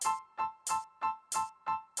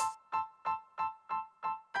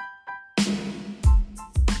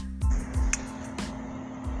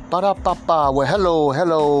Ba-da-ba-ba. Well,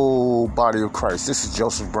 hello, body of Christ. This is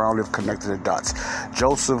Joseph Brownlee of Connecting the Dots.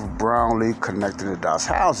 Joseph Brownlee, Connecting the Dots.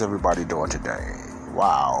 How's everybody doing today?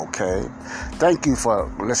 Wow, okay. Thank you for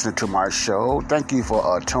listening to my show. Thank you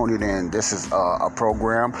for tuning in. This is a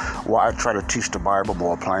program where I try to teach the Bible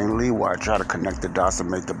more plainly, where I try to connect the dots and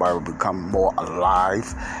make the Bible become more alive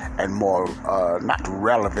and more, not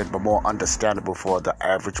relevant, but more understandable for the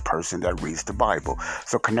average person that reads the Bible.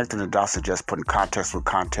 So connecting the dots is just putting context with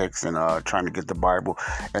context and trying to get the Bible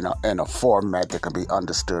in a format that can be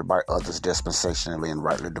understood by others dispensationally and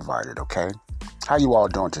rightly divided, okay? How you all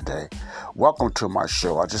doing today? Welcome to my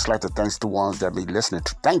show. I just like to thank the ones that listens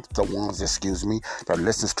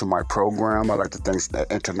to my program. I like to thank the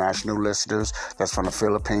international listeners. That's from the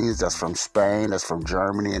Philippines, that's from Spain, that's from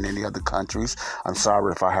Germany and any other countries. I'm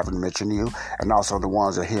sorry if I haven't mentioned you. And also the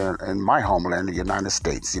ones that are here in my homeland, the United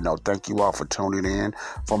States. Thank you all for tuning in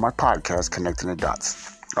for my podcast, Connecting the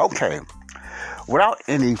Dots. Okay, without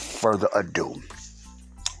any further ado,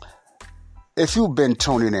 if you've been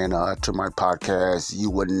tuning in to my podcast, you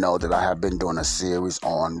would know that I have been doing a series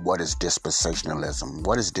on what is dispensationalism.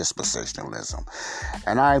 What is dispensationalism?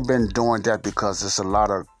 And I've been doing that because there's a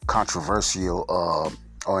lot of controversial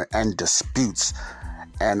and disputes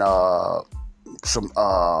and some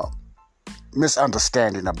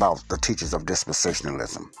misunderstanding about the teachings of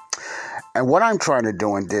dispensationalism. And what I'm trying to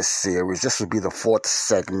do in this series, this would be the fourth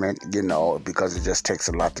segment, because it just takes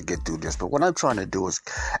a lot to get through this. But what I'm trying to do is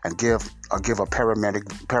give a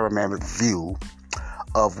paramedic view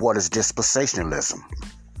of what is dispensationalism.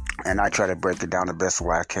 And I try to break it down the best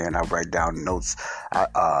way I can. I write down notes.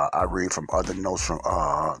 I read from other notes from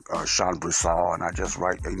Sean Broussard, and I just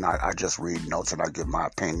write. I just read notes and I give my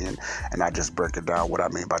opinion, and I just break it down what I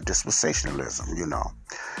mean by dispensationalism.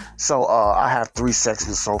 So I have 3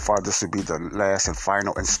 sections so far. This will be the last and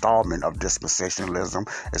final installment of dispensationalism.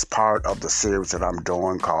 It's part of the series that I'm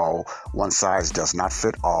doing called "One Size Does Not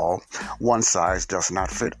Fit All." One size does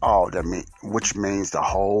not fit all. Which means the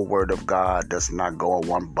whole Word of God does not go in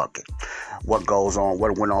one bucket. What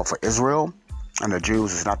went on for Israel and the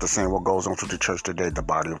Jews is not the same what goes on to the church today, the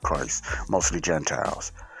body of Christ, mostly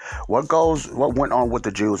Gentiles. What went on with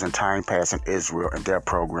the Jews in time past in Israel and their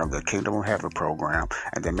program, their Kingdom of Heaven program,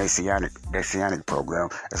 and their Messianic program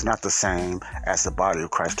is not the same as the body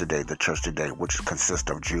of Christ today, the church today, which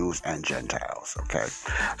consists of Jews and Gentiles. Okay,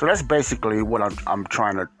 so that's basically what I'm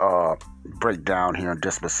trying to break down here in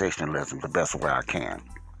dispensationalism the best way I can.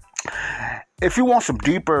 If you want some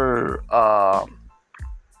deeper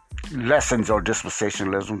lessons on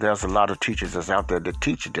dispensationalism, there's a lot of teachers that's out there that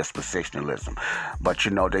teach dispensationalism, but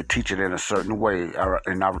they teach it in a certain way.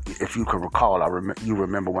 And if you can recall, you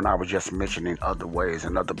remember when I was just mentioning other ways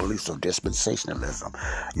and other beliefs of dispensationalism.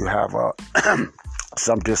 You have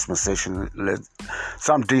some dispensationalists.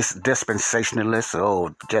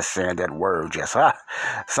 Just saying that word,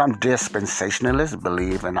 some dispensationalists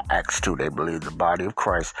believe in Acts 2. They believe the body of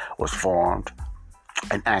Christ was formed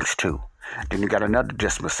in Acts 2. Then you got another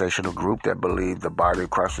dispensational group that believe the body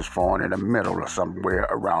of Christ was formed in the middle or somewhere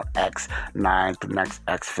around Acts 9 to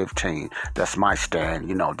Acts 15. That's my stand.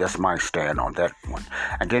 That's my stand on that one.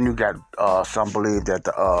 And then you got some believe that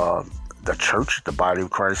the church, the body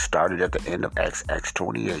of Christ, started at the end of Acts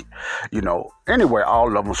 28. Anyway,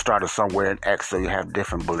 all of them started somewhere in Acts, so you have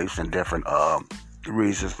different beliefs and different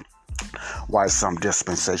reasons why some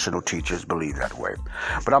dispensational teachers believe that way.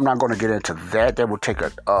 But I'm not going to get into that. That will take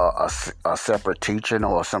a separate teaching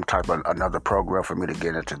or some type of another program for me to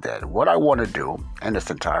get into that. What I want to do in its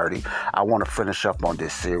entirety, I want to finish up on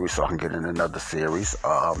this series so I can get in another series.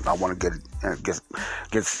 I want to get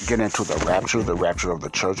into the rapture of the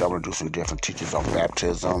church. I want to do some different teachings on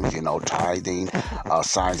baptism, tithing,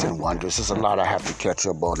 signs and wonders. There's a lot I have to catch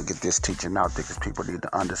up on to get this teaching out there because people need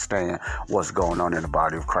to understand what's going on in the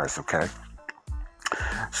body of Christ. Okay,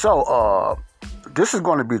 so this is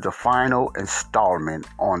going to be the final installment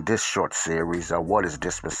on this short series of what is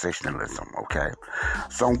dispensationalism. Okay,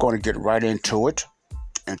 so I'm going to get right into it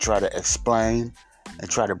and try to explain and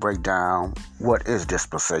try to break down what is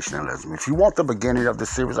dispensationalism. If you want the beginning of the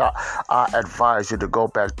series, I advise you to go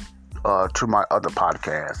back to my other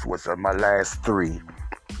podcast, which are my last 3.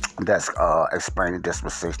 That's explaining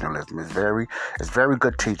dispensationalism. It's very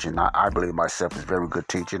good teaching. I believe myself it's very good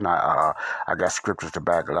teaching. I got scriptures to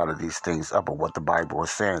back a lot of these things up of what the Bible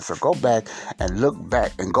is saying. So go back and look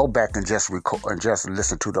back and go back and just record and just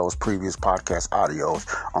listen to those previous podcast audios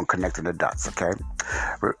on Connecting the Dots. Okay.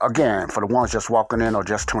 Again, for the ones just walking in or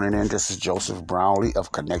just tuning in, this is Joseph Brownlee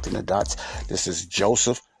of Connecting the Dots. This is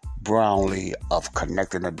Joseph Brownlee of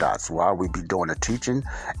Connecting the Dots, where I will be doing a teaching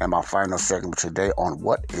and my final segment today on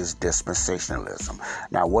what is dispensationalism.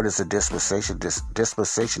 Now, what is a dispensation?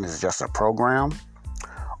 Dispensation is just a program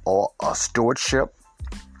or a stewardship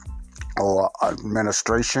or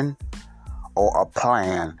administration or a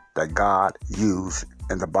plan that God used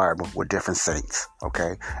in the Bible with different saints,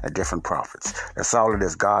 okay, and different prophets. That's all it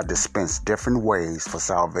is. God dispensed different ways for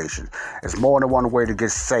salvation. It's more than one way to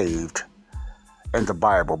get saved in the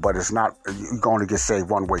Bible, but it's not, you're going to get saved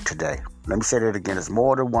one way today. Let me say that again. It's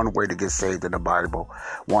more than one way to get saved in the Bible.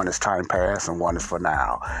 One is time past and one is for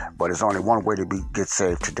now. But it's only one way to get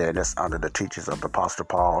saved today, and that's under the teachings of the Apostle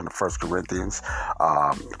Paul in 1 Corinthians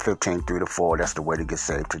 15:3-4. That's the way to get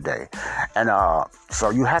saved today. And so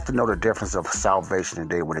you have to know the difference of salvation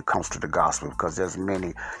today when it comes to the gospel, because there's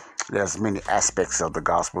many aspects of the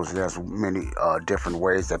gospel. There's many different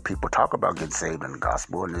ways that people talk about getting saved in the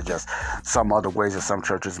gospel, and there's just some other ways that some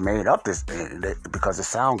churches made up this because it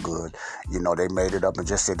sounds good. You know, they made it up and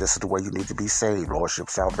just said this is the way you need to be saved. Lordship,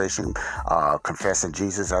 salvation, confessing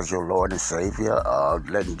Jesus as your Lord and Savior,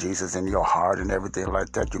 letting Jesus in your heart and everything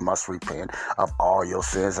like that. You must repent of all your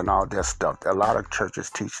sins and all that stuff. A lot of churches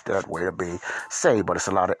teach that way to be saved, but it's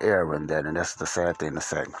a lot of error in that, and that's the sad thing to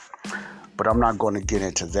say. But I'm not going to get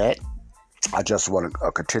into that. I just want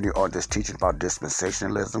to continue on this teaching about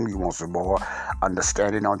dispensationalism. You want some more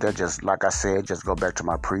understanding on that? Just like I said, just go back to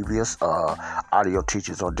my previous audio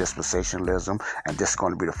teachings on dispensationalism, and this is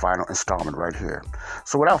going to be the final installment right here.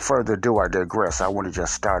 So without further ado, I digress. I want to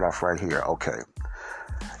just start off right here. Okay.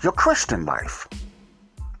 Your Christian life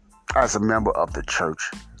as a member of the church,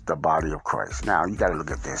 the body of Christ. Now, you got to look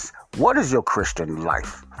at this. What is your Christian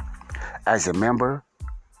life as a member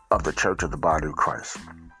of the church of the body of Christ?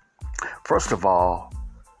 First of all,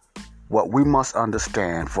 what we must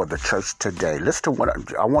understand for the church today. Listen to what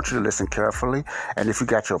I want you to listen carefully. And if you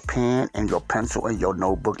got your pen and your pencil and your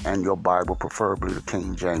notebook and your Bible, preferably the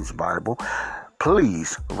King James Bible,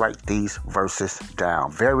 please write these verses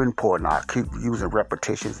down. Very important. I keep using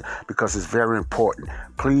repetitions because it's very important.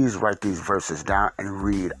 Please write these verses down and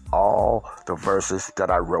read all the verses that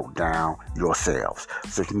I wrote down yourselves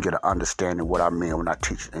so you can get an understanding of what I mean when I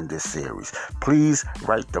teach in this series. Please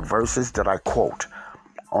write the verses that I quote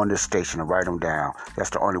on this station and write them down. That's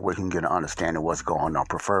the only way you can get an understanding of what's going on,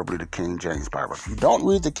 preferably the King James Bible. If you don't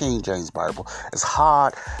read the King James Bible, it's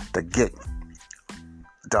hard to get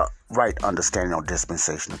the right understanding on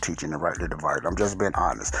dispensational teaching and rightly divided. I'm just being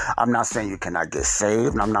honest. I'm not saying you cannot get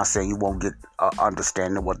saved, and I'm not saying you won't get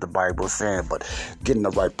understanding what the Bible is saying, but getting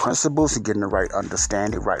the right principles and getting the right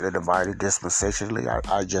understanding, rightly divided dispensationally,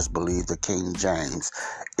 I just believe the King James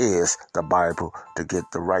is the Bible to get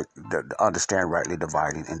the understand rightly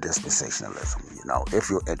dividing and dispensationalism. You know, if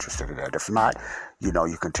you're interested in that. If not, you know,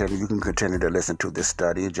 you can continue to listen to this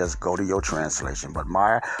study and just go to your translation. But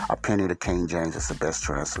my opinion, the King James is the best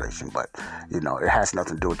translation. But, you know, it has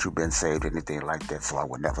nothing to do with you being saved, anything like that. So I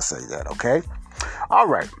would never say that, okay? All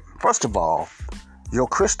right. First of all, your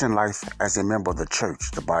Christian life as a member of the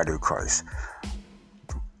church, the body of Christ.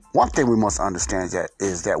 One thing we must understand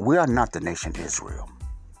is that we are not the nation Israel.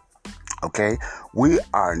 Okay? We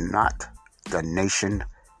are not the nation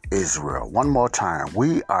Israel. One more time.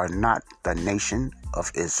 We are not the nation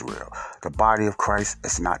of Israel. The body of Christ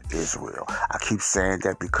is not Israel. I keep saying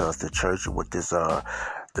that because the church with this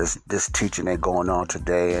teaching that's going on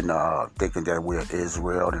today and thinking that we're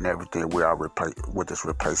Israel and everything, we are with this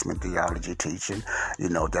replacement theology teaching, you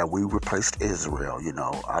know, that we replaced Israel. You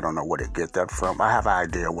know, I don't know where they get that from. I have an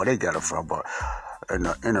idea where they get it from, but in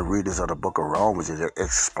the readers of the book of Romans, it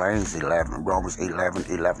explains Romans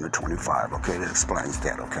 11:11-25. Okay, it explains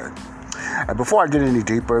that. Okay. And before I get any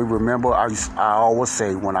deeper, remember I always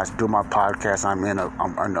say when I do my podcast, I'm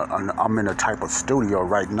in a type of studio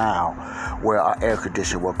right now where our air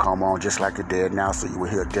conditioning will come on just like it did now, so you will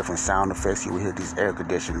hear different sound effects. You will hear these air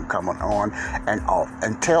conditioning coming on and off.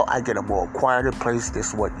 Until I get a more quieter place, this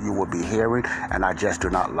is what you will be hearing, and I just do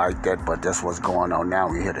not like that, but that's what's going on now.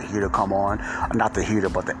 We hear the heater come on, not the heater,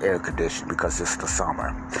 but the air conditioning, because it's the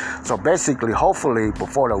summer. So basically, hopefully,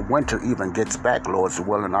 before the winter even gets back, Lord's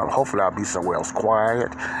willing, hopefully I'll be somewhere else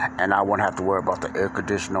quiet, and I won't have to worry about the air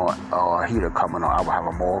conditioner or heater coming on. I will have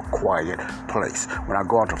a more quiet place. When I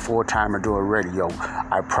go into full time and do a radio,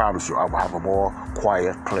 I promise you I will have a more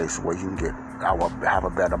quiet place where you can I will have a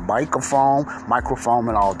better microphone,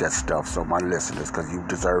 and all that stuff. So my listeners, because you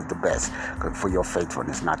deserve the best for your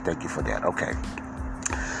faithfulness, and I thank you for that. Okay.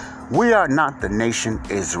 We are not the nation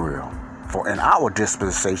Israel. For in our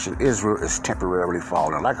dispensation, Israel is temporarily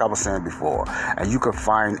fallen, like I was saying before. And you can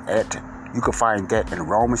find that in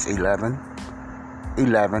Romans 11,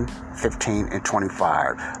 11, 15, and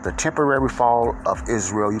 25. The temporary fall of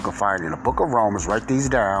Israel you can find in the book of Romans. Write these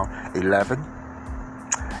down.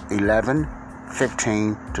 11,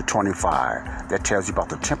 15 to 25. That tells you about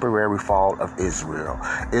the temporary fall of Israel.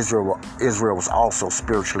 Israel was also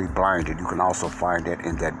spiritually blinded. You can also find that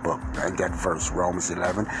in that book, in that verse, Romans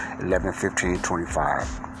 11, 15,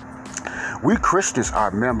 25. We Christians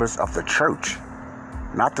are members of the church,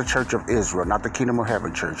 not the church of Israel, not the Kingdom of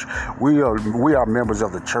Heaven church. We are members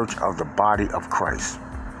of the church of the body of Christ,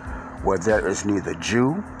 where there is neither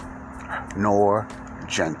Jew nor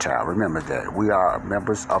Gentile. Remember that. We are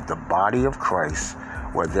members of the body of Christ,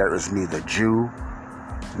 where there is neither Jew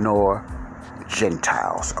nor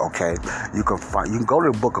Gentiles. Okay? You can go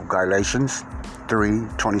to the book of Galatians 3,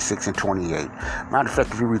 26 and 28. Matter of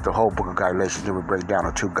fact, if you read the whole book of Galatians, it will break down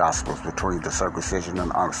the two gospels between the circumcision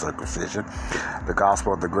and uncircumcision. The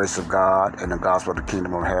gospel of the grace of God and the gospel of the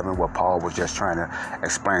kingdom of heaven, where Paul was just trying to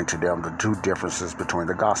explain to them the two differences between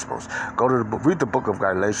the gospels. Go to read the book of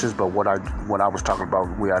Galatians, but when I was talking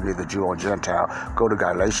about we are neither Jew or Gentile, go to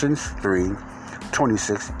Galatians 3,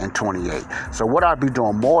 26 and 28. So what I'll be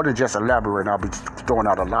doing, more than just elaborating, I'll be throwing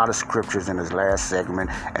out a lot of scriptures in this last segment,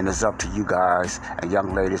 and it's up to you guys and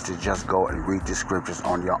young ladies to just go and read the scriptures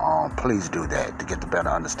on your own. Please do that to get the better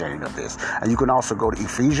understanding of this. And you can also go to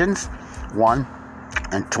Ephesians 1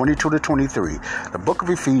 and 22 to 23. The book of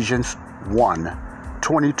Ephesians 1,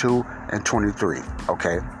 22 and 23.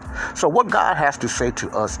 Okay? So what God has to say to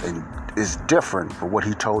us is different from what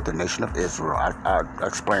he told the nation of Israel. I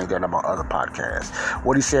explained that in my other podcast.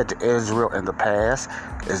 What he said to Israel in the past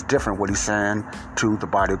is different what he's saying to the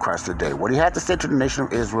body of Christ today. What he had to say to the nation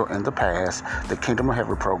of Israel in the past, the Kingdom of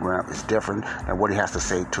Heaven program, is different than what he has to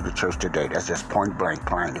say to the church today. That's just point blank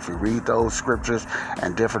plain. If you read those scriptures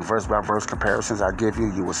and different verse by verse comparisons I give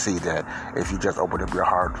you, you will see that if you just open up your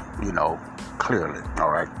heart, clearly.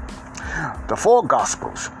 All right. The four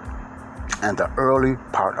Gospels and the early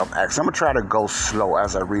part of Acts. I'm going to try to go slow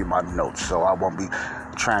as I read my notes, so I won't be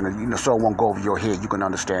trying to, so it won't go over your head. You can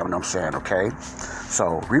understand what I'm saying, okay?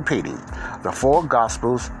 So, repeating, the four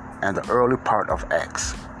Gospels and the early part of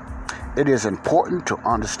Acts. It is important to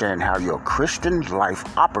understand how your Christian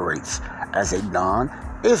life operates as a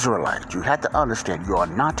non-Israelite. You have to understand you are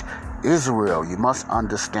not Israel. You must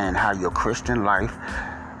understand how your Christian life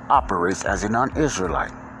operates as a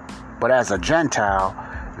non-Israelite. But as a Gentile,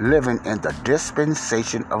 living in the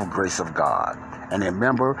dispensation of grace of God and a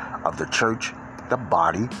member of the church, the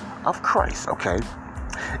body of Christ, okay?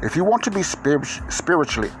 If you want to be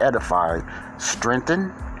spiritually edified,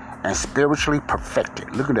 strengthened, and spiritually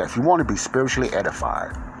perfected, look at that. If you want to be spiritually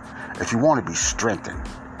edified, if you want to be strengthened,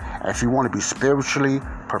 and if you want to be spiritually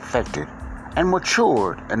perfected and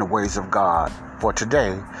matured in the ways of God, for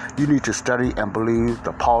today, you need to study and believe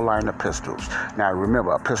the Pauline epistles. Now,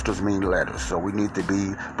 remember, epistles mean letters, so we need to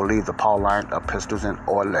believe the Pauline epistles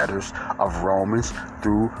or letters of Romans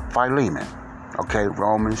through Philemon. Okay,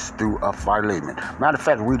 Romans through Philemon. Matter of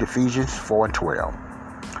fact, read Ephesians 4 and 12.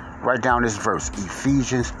 Write down this verse,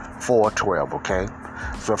 Ephesians 4:12. Okay,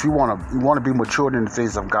 so if you want to be matured in the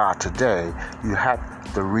things of God today, you have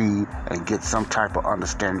to read and get some type of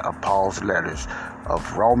understanding of Paul's letters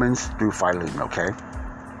of Romans through Philemon, okay?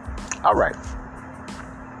 All right.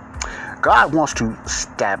 God wants to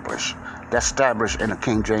establish. That establish in the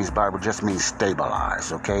King James Bible just means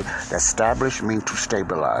stabilize, okay? That establish means to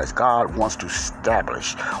stabilize. God wants to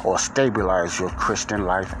establish or stabilize your Christian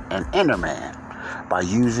life and inner man by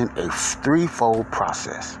using a threefold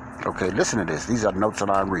process. Okay, listen to this. These are notes that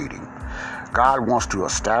I'm reading. God wants to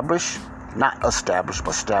establish, not establish,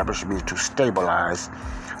 but establish means to stabilize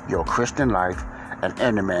your Christian life and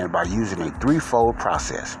inner man by using a threefold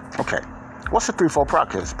process. Okay, what's the threefold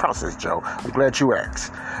process, Joe? I'm glad you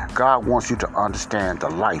asked. God wants you to understand the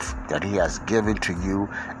life that he has given to you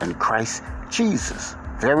in Christ Jesus.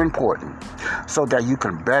 Very important. So that you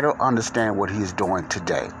can better understand what he is doing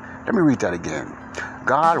today. Let me read that again.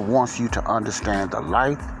 God wants you to understand the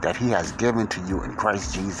life that he has given to you in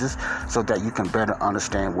Christ Jesus so that you can better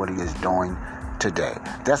understand what he is doing today.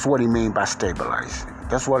 That's what he means by stabilizing.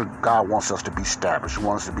 That's what God wants us to be established. He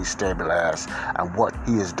wants us to be stabilized and what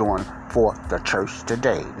he is doing for the church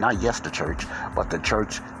today. Not the church, but the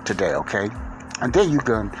church today, okay? And then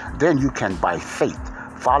you can by faith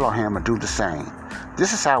follow him and do the same.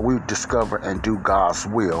 This is how we discover and do God's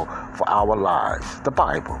will for our lives. The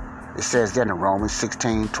Bible. It says that in Romans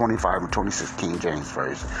 16, 25, and 26 King James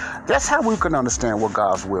Version. That's how we can understand what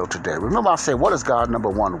God's will today. Remember I said, what is God's number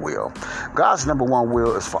one will? God's number one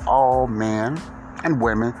will is for all men and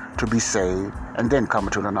women to be saved and then come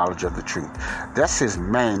into the knowledge of the truth. That's his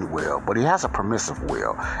main will, but he has a permissive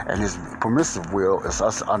will, and his permissive will is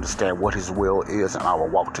us to understand what his will is in our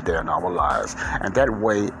walk today in our lives, and that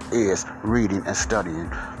way is reading and studying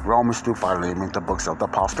Romans through Philemon, the books of the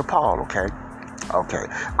Apostle Paul. Okay,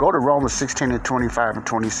 go to Romans 16 and 25 and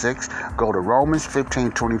 26. Go to Romans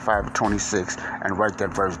 15, 25 and 26 and write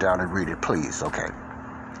that verse down and read it, please. Okay.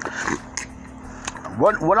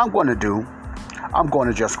 What I'm going to do, I'm going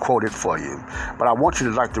to just quote it for you. But I want you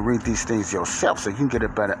to like to read these things yourself so you can get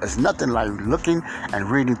it better. It's nothing like looking and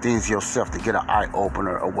reading things yourself to get an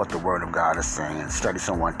eye-opener of what the Word of God is saying. Study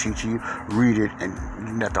someone teaching you, read it,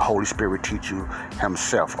 and let the Holy Spirit teach you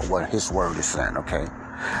himself of what his Word is saying, okay?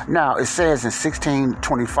 Now, it says in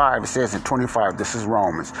 16:25, it says in 25, this is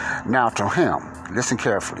Romans. Now to him, listen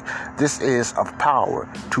carefully, this is of power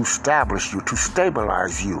to establish you, to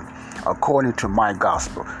stabilize you, according to my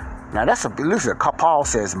gospel. Now listen, Paul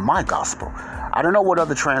says my gospel. I don't know what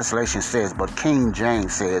other translation says, but King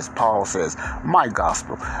James says, Paul says, my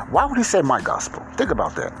gospel. Why would he say my gospel? Think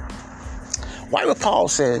about that. Why would Paul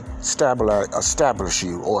say establish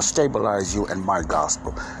you or stabilize you in my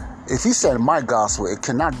gospel? If he said my gospel, it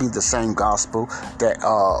cannot be the same gospel that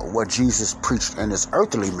what Jesus preached in his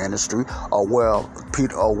earthly ministry, or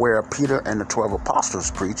where Peter and the 12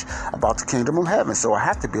 apostles preached about the kingdom of heaven. So it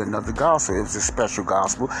had to be another gospel. It was a special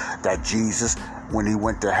gospel that Jesus, when he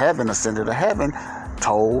went to heaven, ascended to heaven,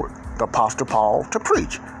 told the Apostle Paul to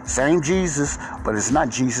preach. Same Jesus, but it's not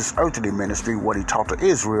Jesus' earthly ministry. What he taught to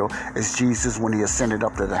Israel is Jesus when he ascended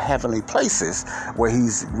up to the heavenly places, where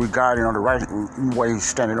he's regarding on the right, where he's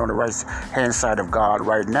standing on the right hand side of God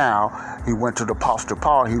right now. He went to the Apostle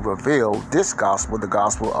Paul. He revealed this gospel, the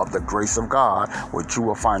gospel of the grace of God, which you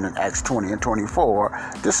will find in Acts 20 and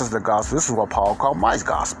 24. This is the gospel. This is what Paul called my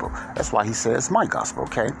gospel. That's why he says my gospel,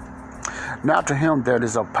 okay? Now to him that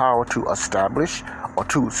is of power to establish or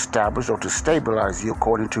to stabilize you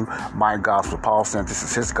according to my gospel. Paul said this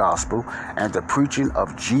is his gospel, and the preaching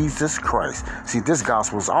of Jesus Christ. See, this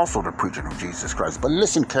gospel is also the preaching of Jesus Christ. But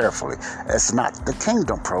listen carefully. It's not the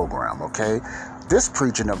kingdom program, okay? This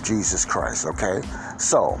preaching of Jesus Christ, okay?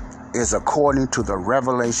 So, is according to the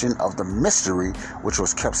revelation of the mystery which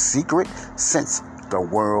was kept secret since the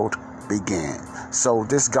world began. So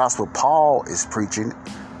this gospel Paul is preaching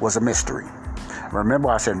was a mystery. Remember,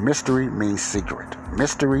 I said mystery means secret.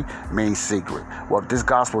 Mystery means secret. Well, this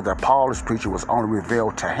gospel that Paul is preaching was only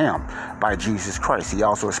revealed to him by Jesus Christ. He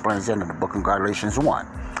also explains that in the book of Galatians 1.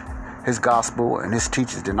 His gospel and his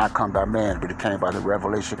teachings did not come by man, but it came by the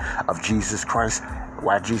revelation of Jesus Christ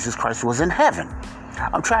while Jesus Christ was in heaven.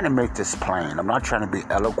 I'm trying to make this plain. I'm not trying to be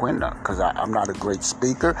eloquent because I'm not a great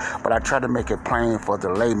speaker, but I try to make it plain for the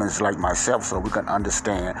laymen like myself so we can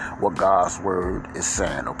understand what God's word is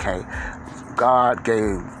saying, okay? God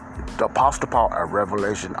gave the Apostle Paul a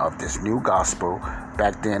revelation of this new gospel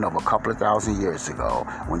back then of a couple of thousand years ago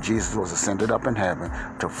when Jesus was ascended up in heaven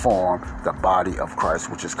to form the body of Christ,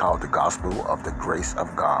 which is called the gospel of the grace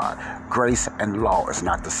of God. Grace and law is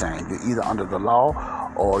not the same. You're either under the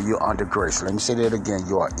law or you're under grace. Let me say that again.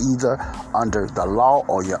 You are either under the law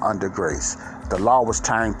or you're under grace. The law was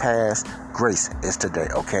time past. Grace is today,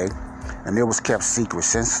 okay? And it was kept secret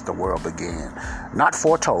since the world began. Not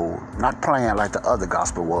foretold, not planned like the other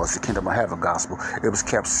gospel was, the kingdom of heaven gospel. It was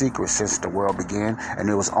kept secret since the world began, and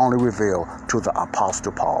it was only revealed to the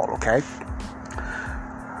Apostle Paul, okay?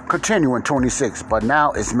 Continuing 26, but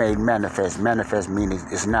now it's made manifest. Manifest meaning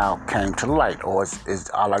it's now came to light, or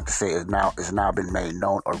I like to say it's now been made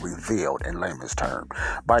known or revealed in layman's term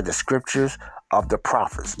by the scriptures of the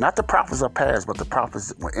prophets. Not the prophets of past, but the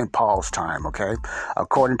prophets in Paul's time, okay?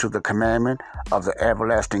 According to the commandment of the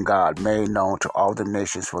everlasting God made known to all the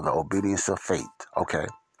nations for the obedience of faith, okay?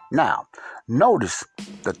 Now, notice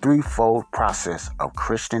the threefold process of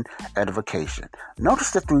Christian edification.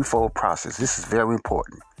 Notice the threefold process. This is very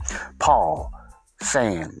important. Paul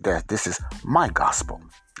saying that this is my gospel,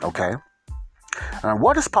 okay? And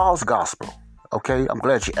what is Paul's gospel? Okay, I'm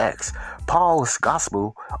glad you asked. Paul's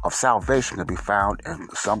gospel of salvation can be found in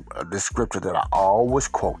this scripture that I always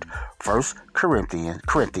quote. 1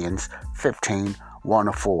 Corinthians 15,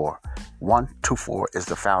 1-4. 1-4 is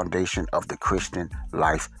the foundation of the Christian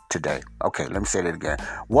life today. Okay, let me say that again.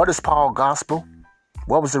 What is Paul's gospel?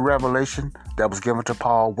 What was the revelation that was given to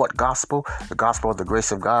Paul? What gospel? The gospel of the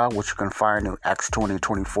grace of God, which you can find in Acts 20 and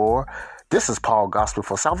 24. This is Paul's gospel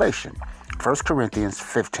for salvation. 1 Corinthians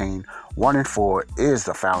 15, 1-4 is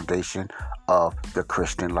the foundation of the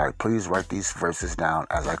Christian life. Please write these verses down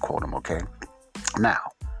as I quote them, okay? Now,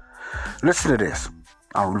 listen to this.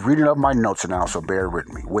 I'm reading up my notes now, so bear with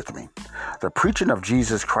me. The preaching of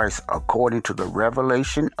Jesus Christ according to the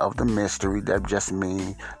revelation of the mystery, that just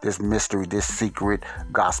means this mystery, this secret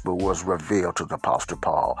gospel was revealed to the Apostle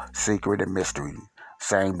Paul. Secret and mystery,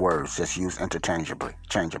 same words, just used interchangeably.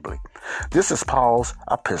 This is Paul's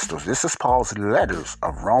epistles. This is Paul's letters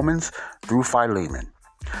of Romans through Philemon.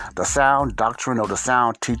 The sound doctrine or the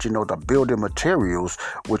sound teaching or the building materials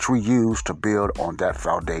which we use to build on that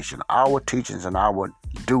foundation. Our teachings and our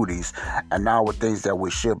duties and our things that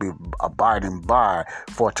we should be abiding by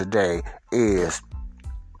for today is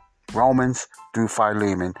Romans through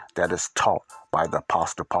Philemon, that is taught by the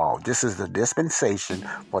Apostle Paul. This is the dispensation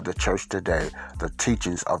for the church today, the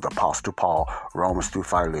teachings of the Apostle Paul, Romans through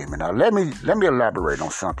Philemon. Now let me elaborate on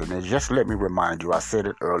something, and just let me remind you, I said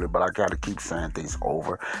it earlier, but I got to keep saying things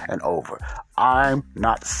over and over. I'm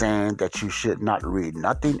not saying that you should not read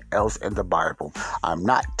nothing else in the Bible. I'm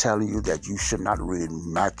not telling you that you should not read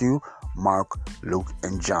Matthew, Mark, Luke,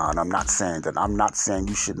 and John. I'm not saying that. I'm not saying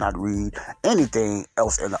you should not read anything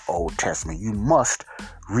else in the Old Testament. You must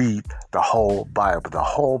read the whole Bible. The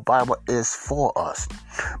whole Bible is for us.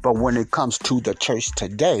 But when it comes to the church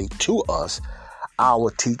today, to us,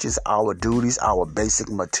 our teachers, our duties, our basic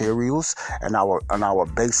materials, and our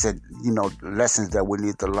basic, lessons that we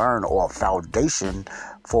need to learn, or foundation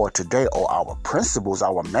for today, or our principles,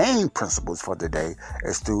 our main principles for today,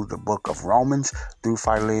 is through the book of Romans through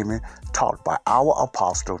Philemon, taught by our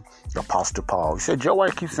apostle, the Apostle Paul. You said, Joe, why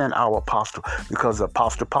do you keep saying our apostle? Because the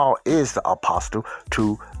Apostle Paul is the apostle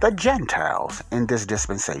to the Gentiles in this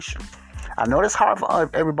dispensation. I know that's hard for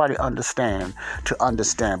everybody to understand,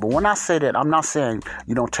 but when I say that, I'm not saying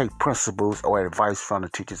you don't take principles or advice from the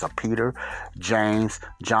teachers of Peter, James,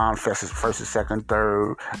 John, first and second,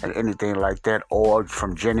 third, and anything like that, or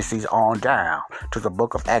from Genesis on down to the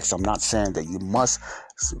book of Acts. I'm not saying that you must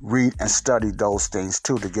read and study those things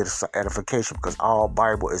too to get some edification, because all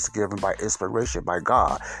Bible is given by inspiration by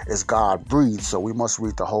God. It's God breathed, so we must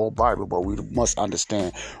read the whole Bible, but we must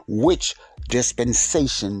understand which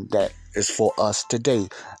dispensation that is for us today.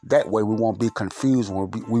 That way we won't be confused.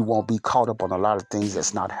 We won't be caught up on a lot of things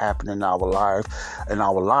that's not happening in our lives.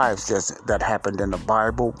 That happened in the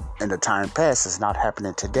Bible in the time past is not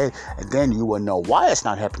happening today. And then you will know why it's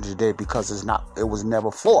not happening today, because it was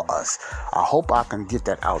never for us. I hope I can get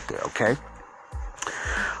that out there, okay?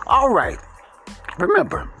 All right.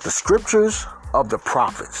 Remember, the scriptures of the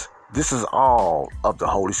prophets. This is all of the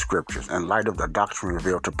Holy Scriptures in light of the doctrine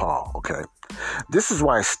revealed to Paul, okay? This is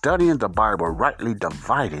why studying the Bible rightly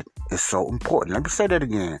divided is so important. Let me say that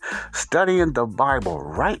again. Studying the Bible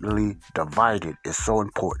rightly divided is so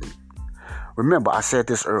important. Remember, I said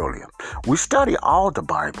this earlier. We study all the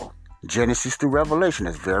Bible. Genesis through Revelation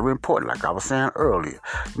is very important, like I was saying earlier.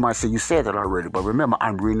 You might say you said that already, but remember,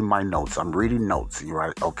 I'm reading my notes. I'm reading notes,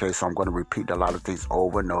 right? Okay, so I'm going to repeat a lot of things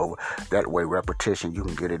over and over. That way, repetition, you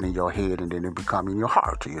can get it in your head and then it become in your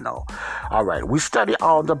heart, All right, we study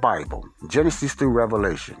all the Bible, Genesis through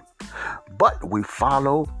Revelation, but we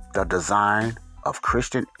follow the design of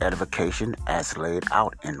Christian edification as laid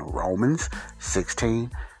out in Romans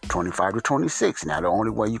 16:25 to 26. Now, the only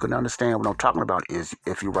way you can understand what I'm talking about is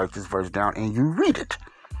if you write this verse down and you read it.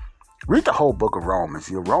 Read the whole book of Romans.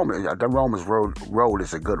 The Romans road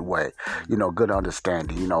is a good way, good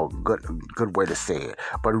understanding, good way to say it.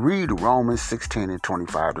 But read Romans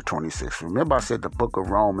 16:25 to 26. Remember, I said the book of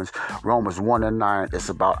Romans 1 and 9, is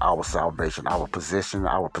about our salvation, our position,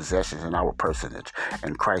 our possessions, and our personage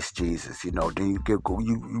in Christ Jesus. Then you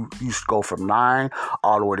go from 9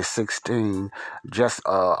 all the way to 16,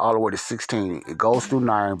 all the way to 16. It goes through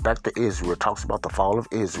 9 back to Israel. It talks about the fall of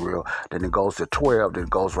Israel. Then it goes to 12. Then it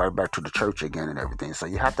goes right back to the church again and everything. So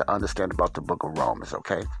you have to understand about the book of Romans,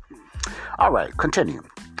 okay? All right, continue.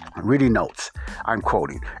 Reading notes. I'm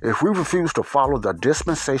quoting. If we refuse to follow the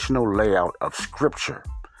dispensational layout of Scripture,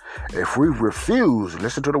 if we refuse,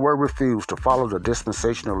 listen to the word refuse, to follow the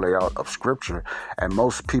dispensational layout of Scripture, and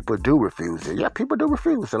most people do refuse it. Yeah, people do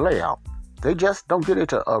refuse the layout. They just don't get it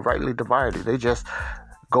to rightly divided. They just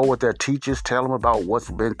go with their teachers, tell them about what's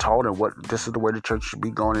been taught and what this is the way the church should be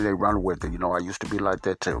going, and they run with it. I used to be like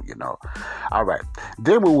that too, All right.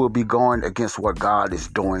 Then we will be going against what God is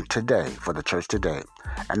doing today for the church today.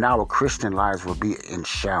 And our Christian lives will be in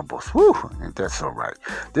shambles. Whew, ain't that so right?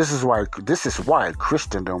 This is why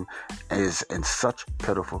Christendom is in such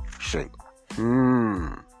pitiful shape.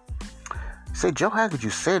 Say, Joe, how could you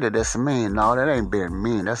say that? That's mean. No, that ain't being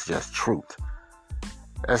mean. That's just truth.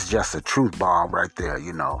 That's just a truth bomb right there,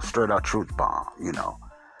 straight out truth bomb,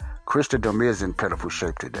 Christendom is in pitiful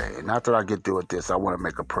shape today. And after I get through with this, I want to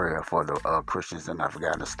make a prayer for the Christians in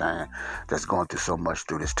Afghanistan that's going through so much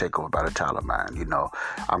through this takeover by the Taliban.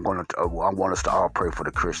 I want us to all pray for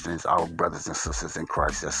the Christians, our brothers and sisters in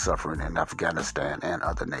Christ that's suffering in Afghanistan and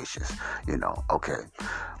other nations. Okay.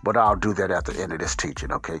 But I'll do that at the end of this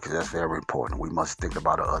teaching, okay? Because that's very important. We must think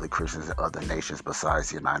about the other Christians in other nations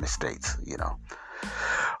besides the United States.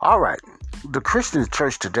 All right. The Christian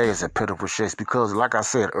church today is a pitiful shape because, like I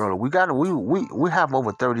said earlier, we have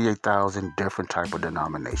over 38,000 different type of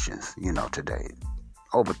denominations, today.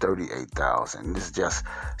 Over 38,000. It's just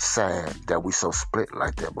sad that we so split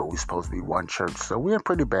like that, but we're supposed to be one church. So we're in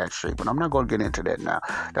pretty bad shape, but I'm not going to get into that now.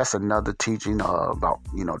 That's another teaching about,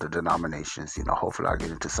 the denominations. Hopefully I'll get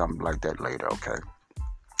into something like that later, okay?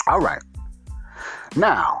 All right.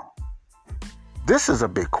 Now, this is a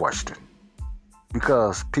big question.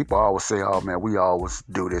 Because people always say, oh man, we always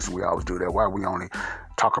do this, we always do that. Why we only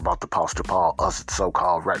talk about the Apostle Paul, us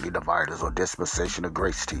so-called rightly dividers or dispensational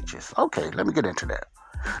grace teachers? Okay, let me get into that.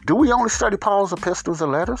 Do we only study Paul's epistles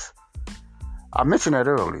and letters? I mentioned that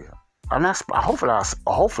earlier. And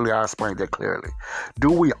hopefully I explained that clearly.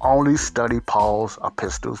 Do we only study Paul's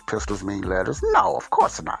epistles? Epistles mean letters? No, of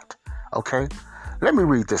course not. Okay? Let me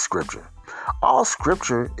read this scripture. All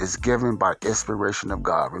scripture is given by inspiration of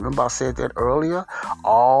God. Remember I said that earlier?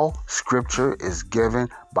 All scripture is given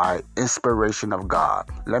by inspiration of God.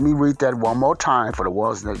 Let me read that one more time for the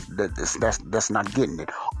ones that's not getting it.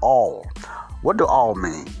 All. What do all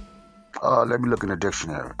mean? Let me look in the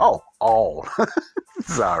dictionary. Oh, all.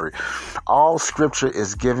 Sorry. All scripture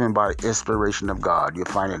is given by inspiration of God. You'll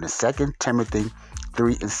find it in 2 Timothy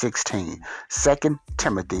 3:16. 2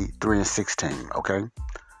 Timothy 3:16. Okay?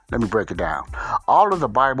 Let me break it down. All of the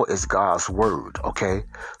Bible is God's word, okay?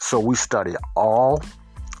 So we study all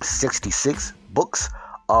 66 books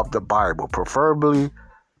of the Bible, preferably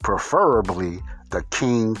the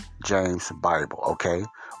King James Bible, okay?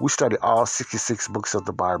 We study all 66 books of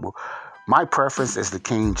the Bible. My preference is the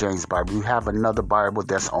King James Bible. You have another Bible,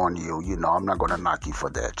 that's on you. I'm not going to knock you for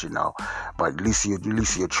that, But at least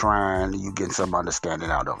you're trying, you getting some understanding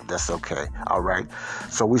out of it. That's okay. All right.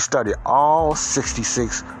 So we study all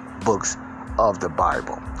 66 books of the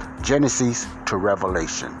Bible. Genesis to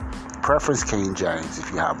Revelation. Preference King James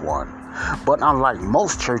if you have one. But unlike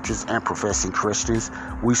most churches and professing Christians,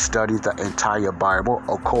 we study the entire Bible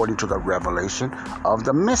according to the revelation of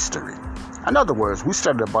the mystery. In other words, we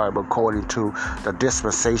study the Bible according to the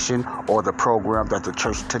dispensation or the program that the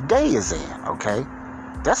church today is in, okay?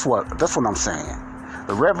 That's what I'm saying.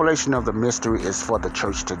 The revelation of the mystery is for the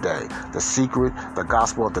church today. The secret, the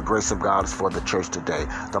gospel of the grace of God is for the church today.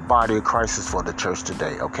 The body of Christ is for the church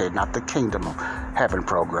today, okay? Not the kingdom of heaven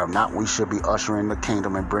program. Not we should be ushering the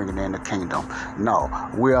kingdom and bringing in the kingdom. No,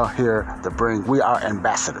 we are here we are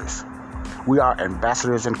ambassadors. We are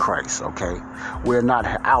ambassadors in Christ, okay? We're not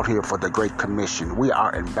out here for the Great Commission. We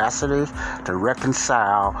are ambassadors to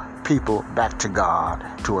reconcile people back to God,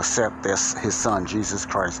 to accept his son, Jesus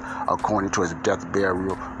Christ, according to his death,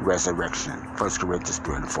 burial, resurrection. 1 Corinthians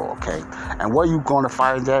 3:4, okay? And where you going to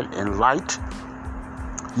find that in light?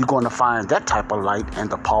 You're going to find that type of light in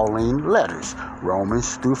the Pauline letters,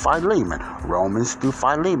 Romans through Philemon. Romans through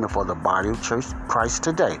Philemon for the body of church Christ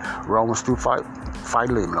today. Romans through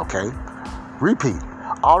Philemon, okay? Repeat,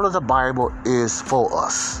 all of the Bible is for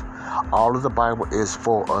us. All of the Bible is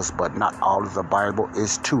for us, but not all of the Bible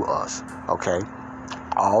is to us, okay?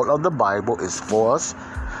 All of the Bible is for us,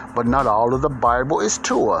 but not all of the Bible is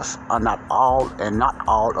to us. Not all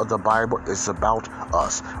of the Bible is about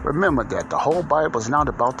us. Remember that the whole Bible is not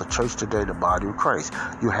about the church today, the body of Christ.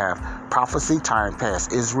 You have prophecy, time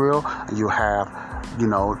past Israel, and you have,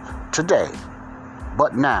 today.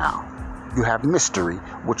 But now, you have mystery,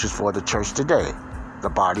 which is for the church today, the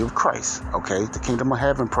body of Christ, okay? The Kingdom of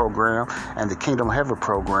Heaven program and the Kingdom of Heaven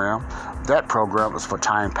program, that program is for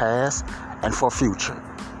time past and for future.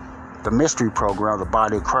 The mystery program, the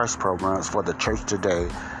body of Christ program, is for the church today.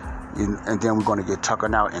 And then we're going to get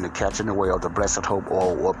tucking out in the catching away of the blessed hope,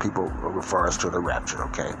 or what people refer us to the rapture,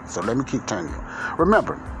 okay? So let me keep telling you.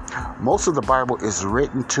 Remember, most of the Bible is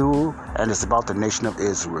written to and it's about the nation of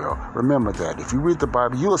Israel. Remember that. If you read the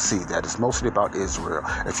Bible, you'll see that it's mostly about Israel.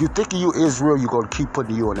 If you think of you Israel, you're going to keep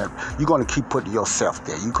putting you in that. You're going to keep putting yourself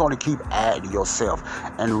there. You're going to keep adding yourself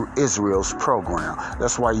in Israel's program.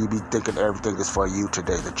 That's why you be thinking everything is for you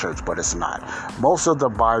today, the church, but it's not. Most of the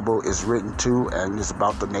Bible is written to and it's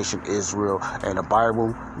about the nation Israel, and the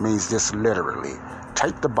Bible means this literally.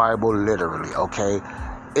 Take the Bible literally, okay?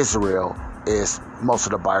 Israel is most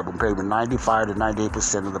of the Bible. Maybe 95 to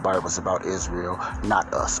 98% of the Bible is about Israel,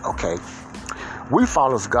 not us, okay? We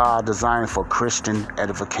follow God designed for Christian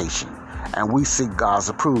edification, and we seek God's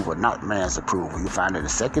approval, not man's approval. You find it in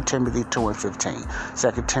 2 Timothy 2 and 15.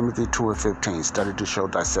 2 Timothy 2 and 15. Study to show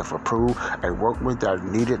thyself approved, a workman that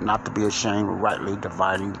needed not to be ashamed, rightly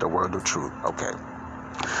dividing the word of truth. Okay.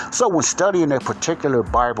 So when studying a particular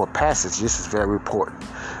Bible passage, this is very important.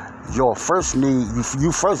 You first need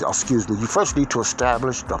to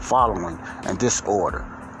establish the following in this order.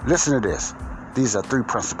 Listen to this. These are 3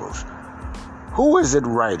 principles. Who is it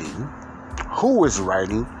writing? Who is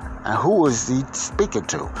writing? And who is he speaking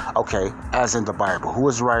to? Okay, as in the Bible. Who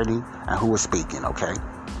is writing and who is speaking? Okay.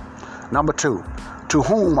 Number 2, to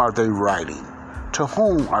whom are they writing? To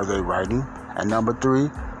whom are they writing? And number 3,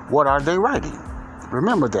 what are they writing?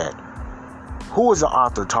 Remember that. Who is the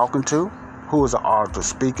author talking to? Who is the author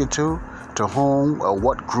speaking to? To whom or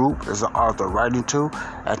what group is the author writing to?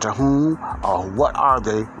 And to whom or what are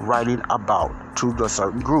they writing about? To the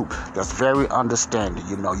certain group. That's very understanding.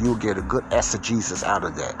 You'll get a good exegesis out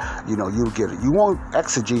of that. You'll get it. You want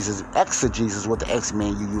exegesis with the X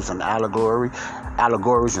mean you use an allegories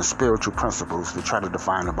and spiritual principles to try to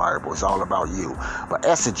define the Bible. It's all about you. But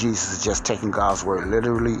exegesis is just taking God's word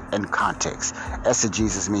literally in context.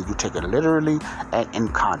 Exegesis means you take it literally and in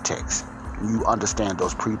context. You understand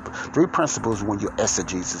those 3 principles when you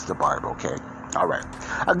exegesis the Bible, okay? All right.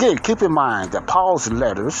 Again, keep in mind that Paul's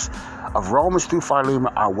letters of Romans through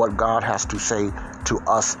Philemon are what God has to say to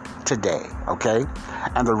us today, okay?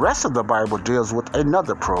 And the rest of the Bible deals with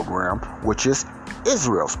another program, which is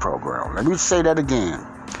Israel's program. Let me say that again.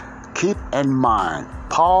 Keep in mind,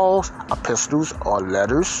 Paul's epistles or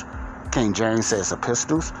letters, King James says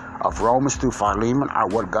epistles, of Romans through Philemon are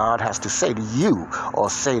what God has to say to you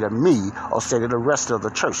or say to me or say to the rest of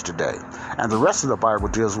the church today. And the rest of the Bible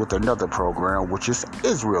deals with another program, which is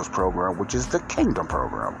Israel's program, which is the kingdom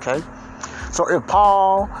program, okay? So if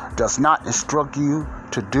Paul does not instruct you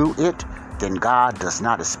to do it, then God does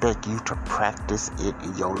not expect you to practice it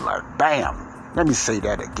in your life. Bam! Let me say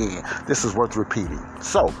that again. This is worth repeating.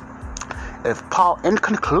 So, if Paul, in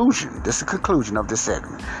conclusion, this is the conclusion of this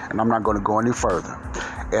segment, and I'm not going to go any further.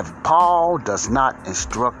 If Paul does not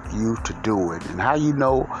instruct you to do it, and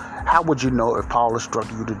how would you know if Paul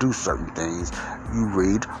instructed you to do certain things? You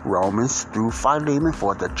read Romans through Philemon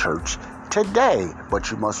for the church today, but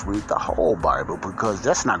you must read the whole Bible because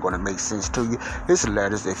that's not going to make sense to you. His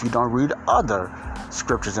letters, if you don't read other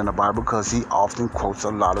scriptures in the Bible, because he often quotes a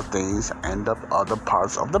lot of things and the other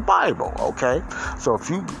parts of the Bible. Okay, so if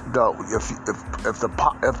the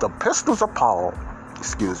epistles of Paul,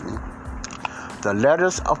 the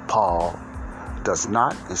letters of Paul does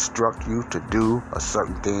not instruct you to do a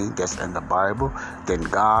certain thing that's in the Bible, then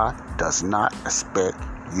God does not expect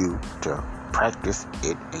you to practice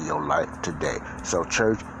it in your life today. So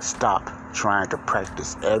church, stop trying to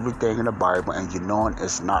practice everything in the Bible and you knowing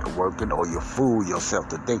it's not working, or you fool yourself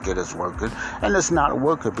to think it is working, and it's not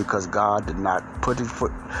working because God did not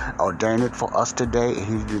ordain it for us today.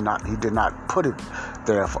 He did not put it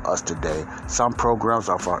there for us today. Some programs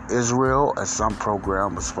are for Israel and some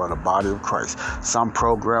programs for the body of Christ. Some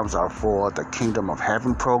programs are for the Kingdom of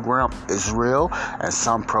Heaven program, Israel, and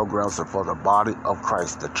some programs are for the body of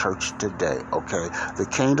Christ, the church today. Okay, the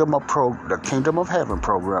Kingdom of Heaven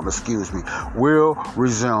program, will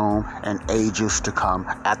resume in ages to come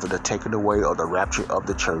after the taking away or the rapture of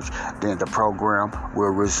the church. Then the program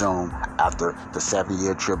will resume after the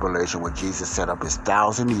 7-year tribulation, when Jesus set up his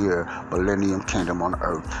 1,000-year millennium kingdom on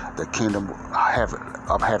earth. The Kingdom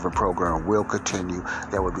of Heaven program will continue.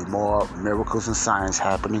 There will be more miracles and signs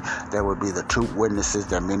happening. There will be the 2 witnesses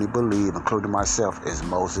that many believe, including myself, is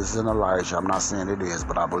Moses and Elijah. I'm not saying it is,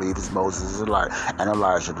 but I believe it's Moses and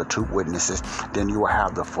Elijah, the 2 witnesses. Then you will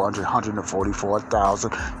have the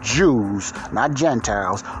 144,000 Jews, not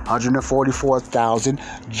Gentiles, 144,000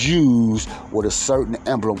 Jews with a certain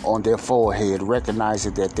emblem on their forehead,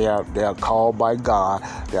 recognizing that they are called by God.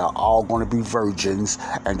 They are all going to be virgins,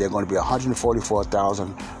 and they're going to be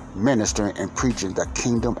 144,000 ministering and preaching the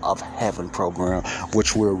Kingdom of Heaven program,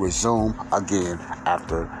 which will resume again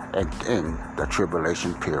after and in the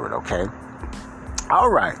tribulation period. Okay? All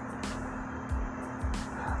right.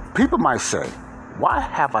 People might say, why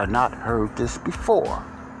have I not heard this before?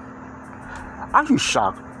 Are you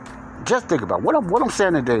shocked? Just think about what I'm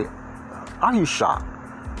saying today. Are you shocked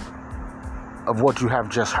of what you have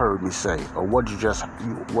just heard me say, or what you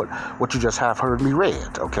just have heard me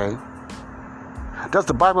read? Okay. Does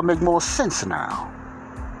the Bible make more sense now?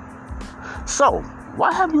 So,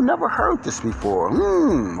 why have you never heard this before?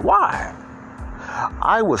 Why?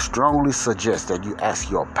 I would strongly suggest that you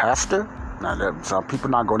ask your pastor. Now, some people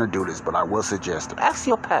are not going to do this, but I will suggest it. Ask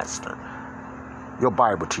your pastor, your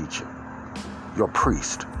Bible teacher, your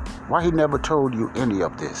priest? Why he never told you any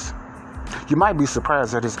of this? You might be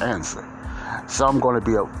surprised at his answer. Some going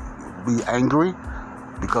to be angry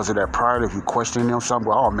because of that pride. If you question them, some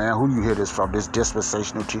go, oh man, who you hear this from? This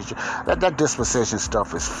dispensational teacher. That dispensation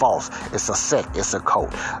stuff is false. It's a sect. It's a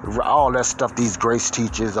cult. All that stuff, these grace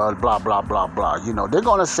teachers are blah, blah, blah, blah. They're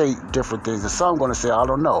going to say different things. And some going to say, I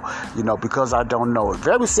don't know, because I don't know.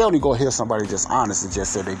 Very seldom you're going to hear somebody just honest and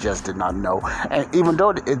just say they just did not know. And even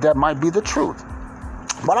though that might be the truth.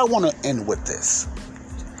 But I want to end with this.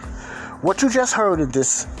 What you just heard in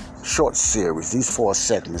this short series, these 4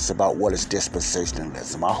 segments about what is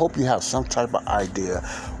dispensationalism, I hope you have some type of idea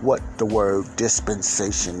what the word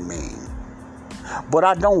dispensation means. But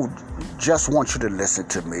I don't just want you to listen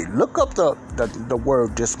to me. Look up the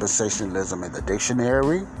word dispensationalism in the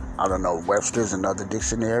dictionary. I don't know, Webster's, another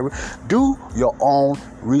dictionary. Do your own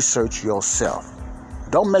research yourself.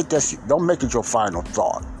 Don't make it your final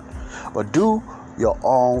thought. But do your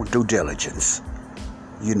own due diligence.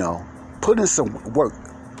 Put in some work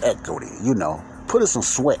equity, put in some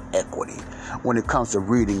sweat equity when it comes to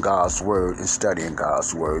reading God's word and studying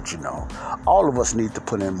God's word. All of us need to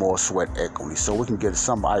put in more sweat equity so we can get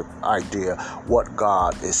some idea what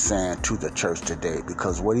God is saying to the church today,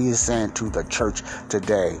 because what he is saying to the church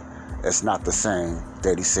today is not the same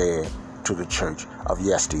that he said to the church of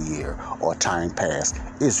yesteryear or time past,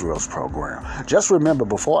 Israel's program. Just remember,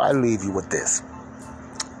 before I leave you with this,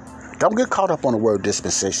 don't get caught up on the word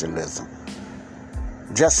dispensationalism.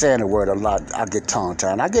 Just saying the word a lot, I get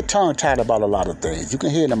tongue-tied. I get tongue-tied about a lot of things. You can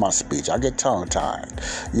hear it in my speech. I get tongue-tied,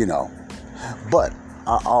 But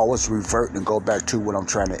I always revert and go back to what I'm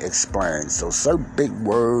trying to explain. So certain big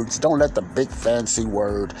words, don't let the big fancy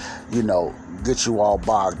word, get you all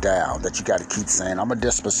bogged down that you got to keep saying, I'm a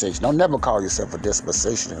dispensation. Don't never call yourself a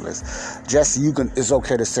dispensationalist. Just it's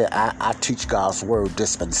okay to say, I teach God's word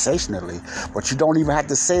dispensationally, but you don't even have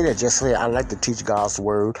to say that. Just say, I like to teach God's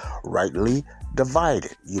word rightly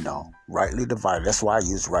divided, rightly divided. That's why I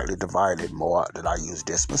use rightly divided more than I use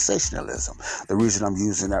dispensationalism. The reason I'm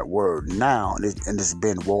using that word now, and it's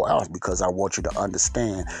been rolled out, because I want you to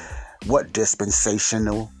understand what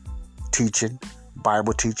dispensational teaching,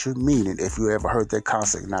 Bible teacher meaning, if you ever heard that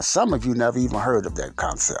concept. Now, some of you never even heard of that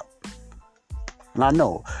concept. And I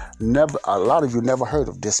know a lot of you never heard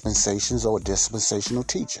of dispensations or dispensational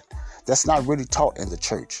teaching. That's not really taught in the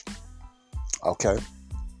church. Okay?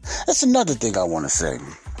 That's another thing I want to say.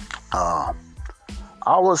 I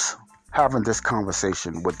was having this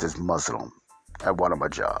conversation with this Muslim at one of my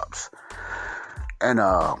jobs. And,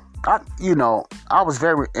 I was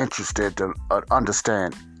very interested to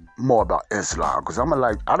understand more about Islam, because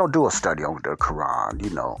I don't do a study on the Quran.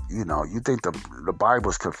 You think the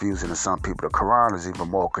Bible's confusing to some people. The Quran is even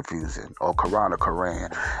more confusing, or Quran or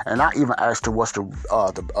Quran. And I even asked her what's the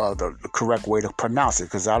correct way to pronounce it,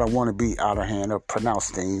 because I don't want to be out of hand or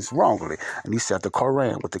pronounce things wrongly. And he said the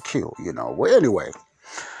Quran with the Q. Well, anyway,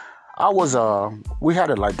 we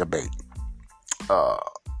had a light debate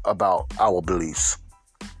about our beliefs,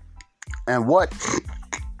 and what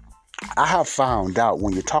I have found out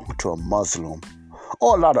when you're talking to a Muslim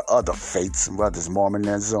or a lot of other faiths, whether it's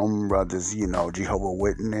Mormonism, whether it's, Jehovah's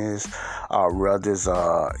Witness, whether it's,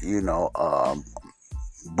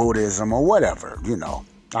 Buddhism or whatever,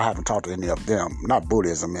 I haven't talked to any of them, not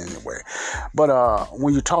Buddhism anyway. But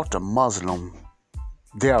when you talk to Muslim,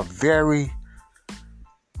 they are very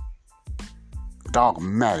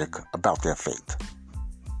dogmatic about their faith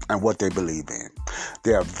and what they believe in.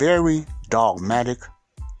 They are very dogmatic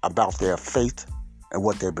about their faith and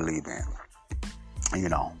what they believe in,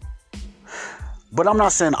 But I'm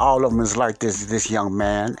not saying all of them is like this young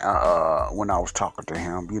man when I was talking to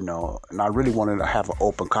him, and I really wanted to have an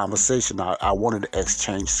open conversation. I wanted to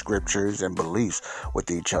exchange scriptures and beliefs with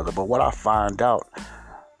each other. But what I find out,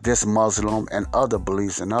 this Muslim and other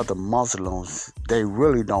beliefs and other Muslims, they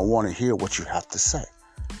really don't want to hear what you have to say.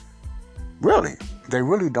 Really, they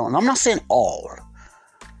really don't. And I'm not saying all.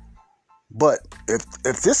 But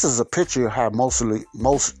if this is a picture of how most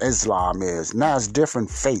Islam is, now it's different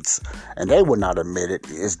faiths, and they would not admit it.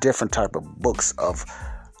 It's different type of books of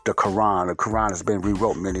the Quran. The Quran has been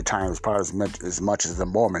rewrote many times, probably as much as the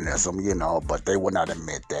Mormonism, but they would not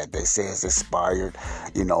admit that. They say it's inspired,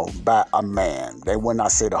 by a man. They would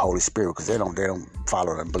not say the Holy Spirit, because they don't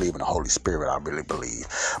follow and believe in the Holy Spirit, I really believe.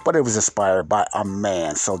 But it was inspired by a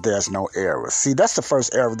man, so there's no error. See, that's the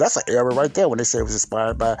first error. That's an error right there when they say it was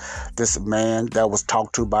inspired by this man that was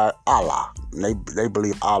talked to by Allah. And they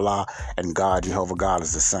believe Allah and God, Jehovah God,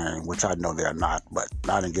 is the same, which I know they're not, but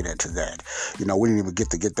I didn't get into that. We didn't even get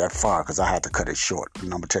that far because I had to cut it short, and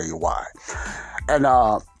I'm going to tell you why. And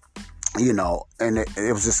and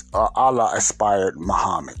it was just Allah inspired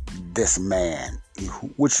Muhammad, this man,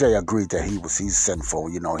 which they agreed that he's sinful.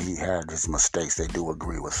 He had his mistakes. They do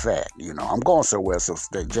agree with that. I'm going somewhere, so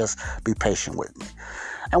they just be patient with me.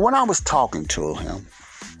 And when I was talking to him,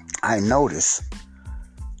 I noticed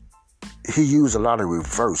he used a lot of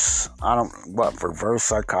reverse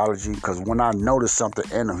psychology, because when I noticed something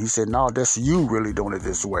in him, he said, no, that's you really doing it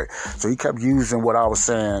this way. So he kept using what I was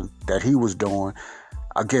saying that he was doing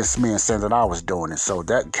against me and saying that I was doing it. So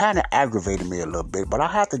that kind of aggravated me a little bit, but I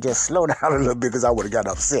had to just slow down a little bit because I would have got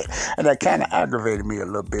upset. And that kind of aggravated me a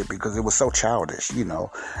little bit because it was so childish,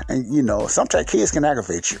 And, sometimes kids can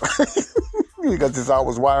aggravate you. Because it's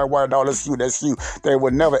always why, no, that's you. They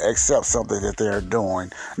would never accept something that they're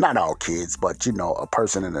doing. Not all kids, but, a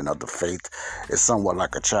person in another faith is somewhat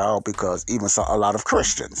like a child, because even a lot of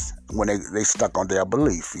Christians, when they stuck on their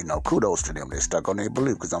belief, kudos to them. They stuck on their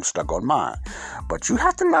belief, because I'm stuck on mine. But you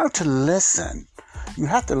have to learn to listen. You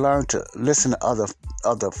have to learn to listen to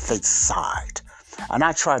other faith side. And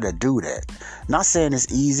I try to do that. Not saying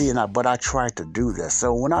it's easy, but I try to do that.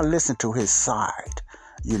 So when I listen to his side,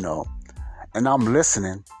 and I'm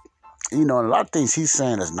listening, a lot of things he's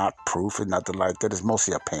saying is not proof and nothing like that. It's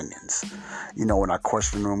mostly opinions. When I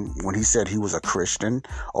questioned him, when he said he was a Christian,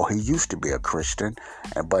 or he used to be a Christian,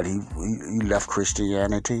 but he left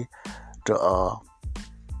Christianity to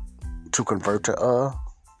convert to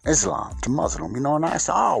Islam, to Muslim, and I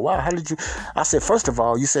said, oh, wow, how did you? I said, first of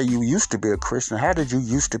all, you say you used to be a Christian. How did you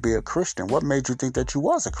used to be a Christian? What made you think that you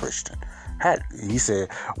was a Christian? He said,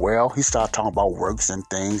 well, he started talking about works and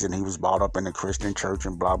things, and he was brought up in the Christian church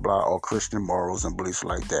and blah, blah, or Christian morals and beliefs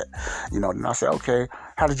like that. And I said, okay,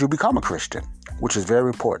 how did you become a Christian? Which is very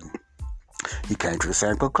important. He came to the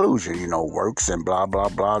same conclusion, works and blah, blah,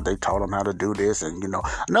 blah. They taught him how to do this. And,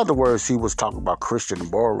 in other words, he was talking about Christian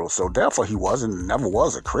morals. So therefore, he never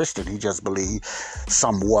was a Christian. He just believed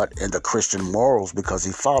somewhat in the Christian morals because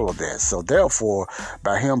he followed that. So therefore,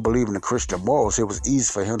 by him believing the Christian morals, it was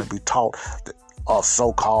easy for him to be taught of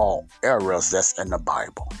so-called errors that's in the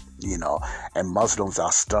Bible. And Muslims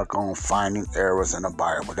are stuck on finding errors in the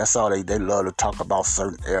Bible. That's all they love to talk about,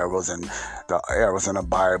 certain errors and the errors in the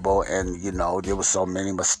Bible. And, there were so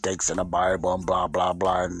many mistakes in the Bible and blah, blah,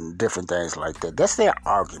 blah, and different things like that. That's their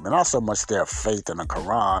argument. Not so much their faith in the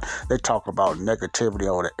Quran. They talk about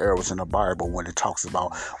negativity or the errors in the Bible when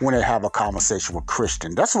they have a conversation with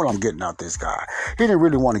Christian. That's what I'm getting out this guy. He didn't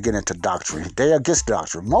really want to get into doctrine. They're against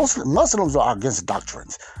doctrine. Most Muslims are against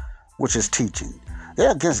doctrines, which is teaching.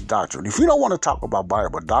 They're against doctrine. If you don't want to talk about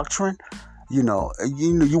Bible doctrine, you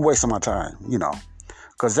wasting my time,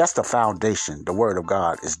 because that's the foundation. The Word of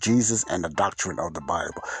God is Jesus and the doctrine of the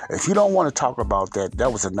Bible. If you don't want to talk about that, that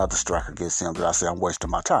was another strike against him that I said I'm wasting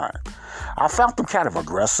my time. I found him kind of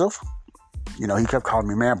aggressive. He kept calling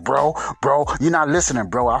me, man, bro, you're not listening,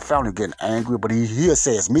 bro. I found him getting angry, but he'll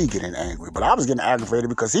say it's me getting angry. But I was getting aggravated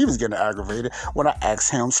because he was getting aggravated when I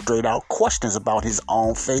asked him straight out questions about his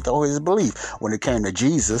own faith or his belief when it came to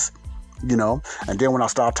Jesus, And then when I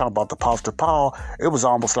started talking about the Apostle Paul, it was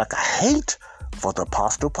almost like a hate for the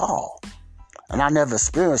Apostle Paul. And I never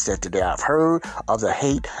experienced that today. I've heard of the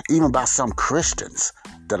hate even by some Christians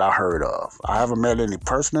that I heard of. I haven't met any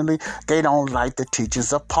personally. They don't like the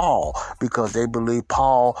teachings of Paul because they believe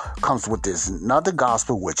Paul comes with this another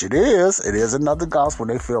gospel, which it is. It is another gospel.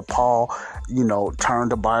 They feel Paul,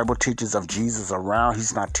 turned the Bible teachings of Jesus around.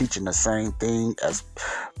 He's not teaching the same thing as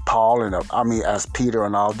Paul as Peter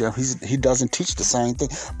and all them. He doesn't teach the same thing.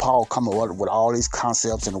 Paul coming with all these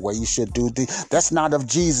concepts and the way you should do things. That's not of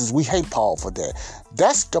Jesus. We hate Paul for that.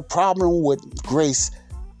 That's the problem with grace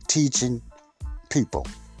teaching people.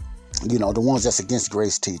 The ones that's against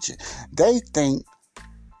grace teaching. They think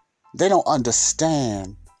they don't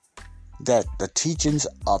understand that the teachings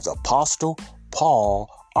of the Apostle Paul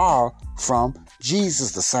are from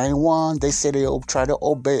Jesus. The same one they say they try to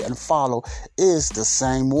obey and follow is the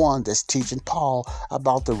same one that's teaching Paul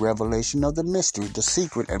about the revelation of the mystery, the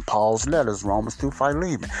secret in Paul's letters, Romans through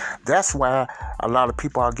Philemon. That's why a lot of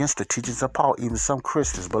people are against the teachings of Paul, even some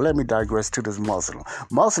Christians. But let me digress to this Muslim.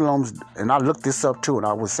 Muslims, and I looked this up too, and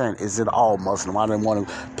I was saying, is it all Muslim? I didn't want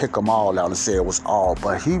to pick them all out and say it was all,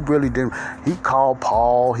 but he really didn't. He called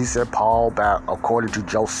Paul, he said Paul back according to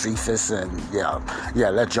Josephus, and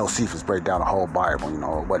let Josephus break down the whole Bible,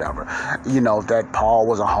 whatever. That Paul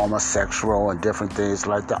was a homosexual and different things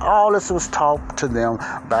like that. All this was taught to them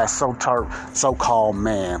by a so-called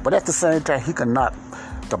man. But at the same time, he could not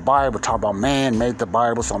the Bible talk about man made the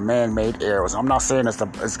Bible, so man made errors. I'm not saying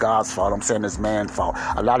it's God's fault. I'm saying it's man's fault.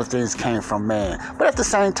 A lot of things came from man. But at the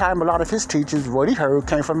same time, a lot of his teachings, what he heard,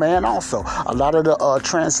 came from man also. A lot of the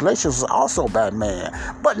translations was also by man.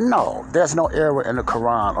 But no, there's no error in the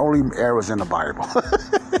Quran. Only errors in the Bible.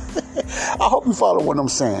 I hope you follow what I'm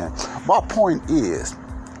saying. My point is,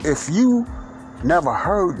 if you never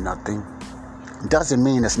heard nothing, doesn't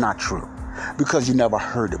mean it's not true. Because you never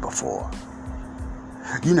heard it before.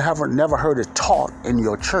 You never heard it taught in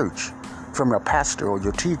your church from your pastor or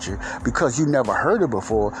your teacher. Because you never heard it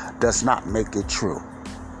before does not make it true.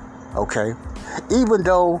 Okay? Even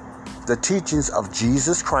though the teachings of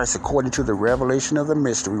Jesus Christ, according to the revelation of the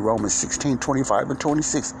mystery, Romans 16:25 and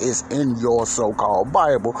 26, is in your so-called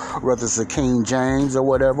Bible, whether it's the King James or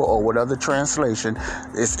whatever, or what other translation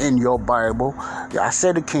is in your Bible. I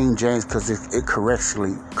said the King James because it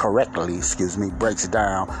correctly, breaks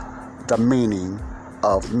down the meaning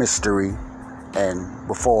of mystery and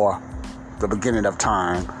before the beginning of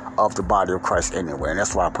time of the body of Christ anyway, and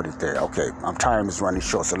that's why I put it there. Okay, my time is running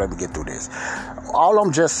short, so let me get through this. All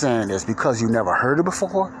I'm just saying is because you never heard it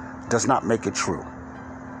before does not make it true.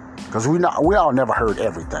 Because we all never heard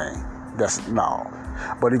everything.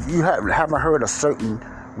 But if you haven't heard a certain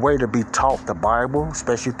way to be taught the Bible,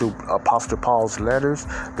 especially through Apostle Paul's letters,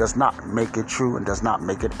 does not make it true and does not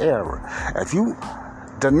make it error. If you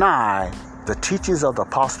deny the teachings of the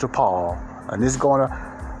Apostle Paul, and it's going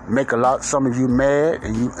to make some of you mad,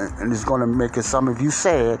 and it's going to make some of you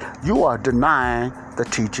sad, you are denying the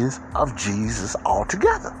teachings of Jesus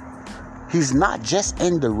altogether. He's not just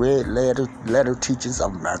in the red letter teachings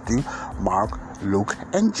of Matthew, Mark, Luke,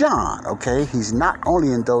 and John, okay? He's not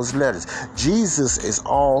only in those letters. Jesus is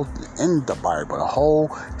all in the Bible, the whole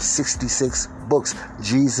 66 books.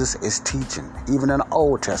 Jesus is teaching, even in the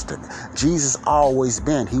Old Testament. Jesus always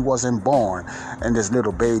been. He wasn't born in this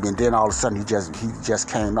little baby, and then all of a sudden he just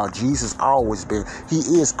came out. Jesus always been. He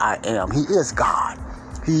is I am. He is God.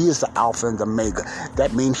 He is the Alpha and the Omega.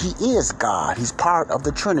 That means he is God. He's part of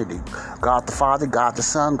the Trinity. God the Father, God the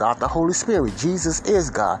Son, God the Holy Spirit. Jesus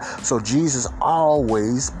is God. So Jesus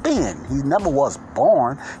always been. He never was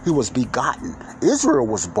born. He was begotten. Israel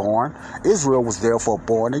was born. Israel was therefore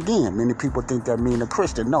born again. Many people think that means a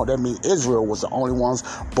Christian. No, that means Israel was the only ones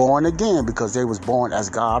born again because they was born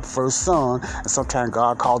as God's first son, and sometimes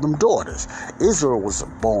God called them daughters. Israel was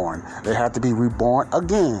born. They had to be reborn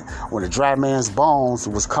again. When the dry man's bones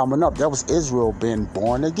was coming up, that was Israel being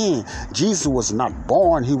born again. Jesus was not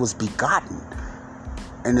born, he was begotten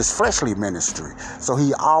in his fleshly ministry. So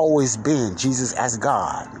he always been Jesus as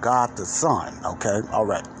God the Son. Okay, all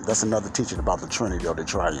right, that's another teaching about the Trinity or the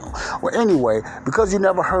Triune. Well, anyway, because you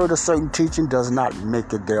never heard a certain teaching does not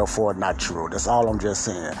make it therefore not true. That's all I'm just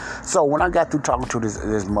saying. So when I got through talking to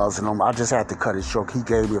this Muslim, I just had to cut it short. He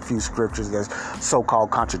gave me a few scriptures that's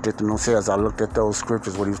so-called contradicting themselves. I looked at those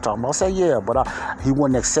scriptures, what he was talking about. I said, yeah, but he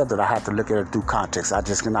wouldn't accept it. I had to look at it through context. I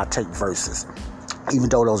just cannot take verses, even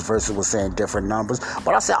though those verses were saying different numbers.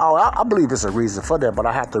 But I said, I believe there's a reason for that, but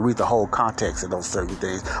I have to read the whole context of those certain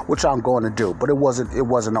things, which I'm going to do. But it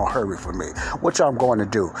wasn't no hurry for me, which I'm going to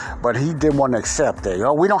do. But he didn't want to accept that.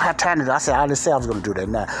 We don't have time to do. I said, I didn't say I was going to do that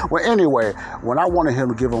now. Well, anyway, when I wanted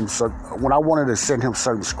to send him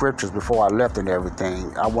certain scriptures before I left and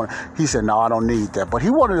everything, he said, no, I don't need that. But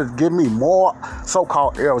he wanted to give me more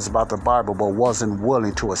so-called errors about the Bible, but wasn't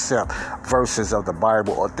willing to accept verses of the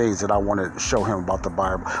Bible or things that I wanted to show him about the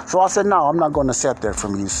Bible. So I said, no, I'm not going to accept that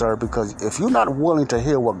from you, sir, because if you're not willing to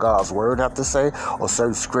hear what God's word have to say or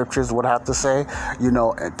certain scriptures would have to say,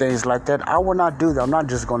 and things like that, I will not do that. I'm not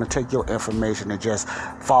just going to take your information and just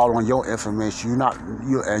fall on your information.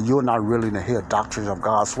 You're not willing to hear doctrines of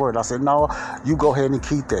God's word. I said, no, you go ahead and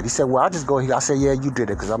keep that. He said, well, I just go here. I said, yeah, you did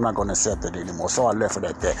it, because I'm not going to accept it anymore. So I left it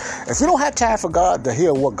at that. If you don't have time for God to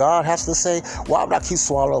hear what God has to say, why would I keep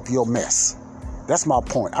swallowing up your mess? That's my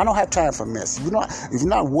point. I don't have time for mess. If you're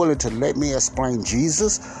not willing to let me explain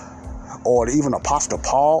Jesus or even Apostle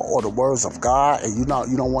Paul or the words of God, and you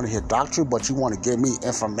don't want to hear doctrine, but you want to give me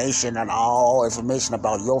information and all information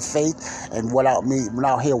about your faith, and without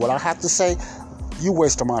hear what I have to say, you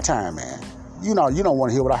wasting my time, man. You don't want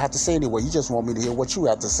to hear what I have to say anyway. You just want me to hear what you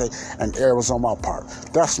have to say, and errors on my part.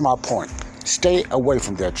 That's my point. Stay away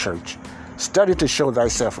from that church. Study to show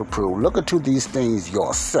thyself approved. Look into these things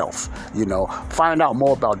yourself. Find out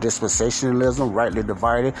more about dispensationalism, rightly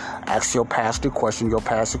divided. Ask your pastor, question your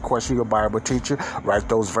Bible teacher. Write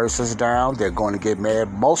those verses down. They're going to get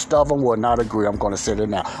mad. Most of them will not agree. I'm going to say that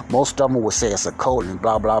now. Most of them will say it's a cult and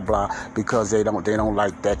blah blah blah because they don't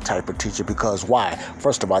like that type of teacher. Because why?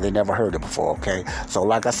 First of all, they never heard it before. Okay, so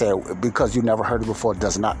like I said, because you never heard it before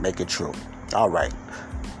does not make it true. All right,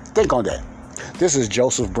 think on that. This is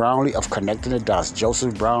Joseph Brownlee of Connecting the Dots.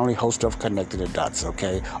 Joseph Brownlee, host of Connecting the Dots,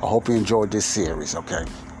 okay? I hope you enjoyed this series, okay?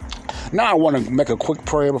 Now I want to make a quick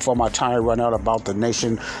prayer before my time run out about the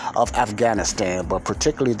nation of Afghanistan, but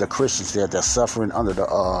particularly the Christians there that's suffering under the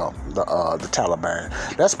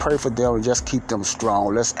Taliban. Let's pray for them and just keep them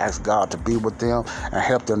strong. Let's ask God to be with them and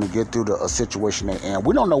help them to get through the situation they're in.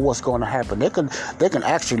 We don't know what's going to happen. They can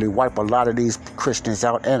actually wipe a lot of these Christians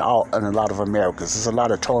out and a lot of Americans. There's a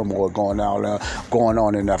lot of turmoil going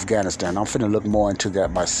on in Afghanistan. I'm finna look more into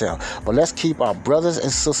that myself. But let's keep our brothers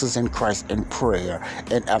and sisters in Christ in prayer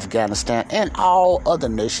in Afghanistan and all other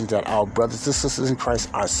nations that our brothers and sisters in Christ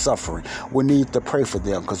are suffering. We need to pray for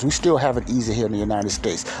them because we still have it easy here in the United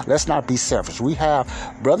States. Let's not be selfish. We have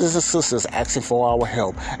brothers and sisters asking for our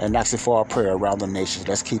help and asking for our prayer around the nations.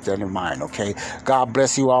 Let's keep that in mind, okay? God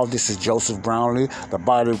bless you all. This is Joseph Brownlee, the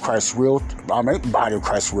Body of Christ Real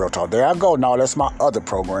Talk. There I go. Now that's my other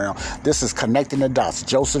program. This is Connecting the Dots.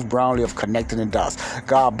 Joseph Brownlee of Connecting the Dots.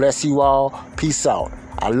 God bless you all. Peace out.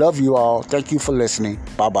 I love you all. Thank you for listening.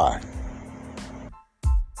 Bye-bye.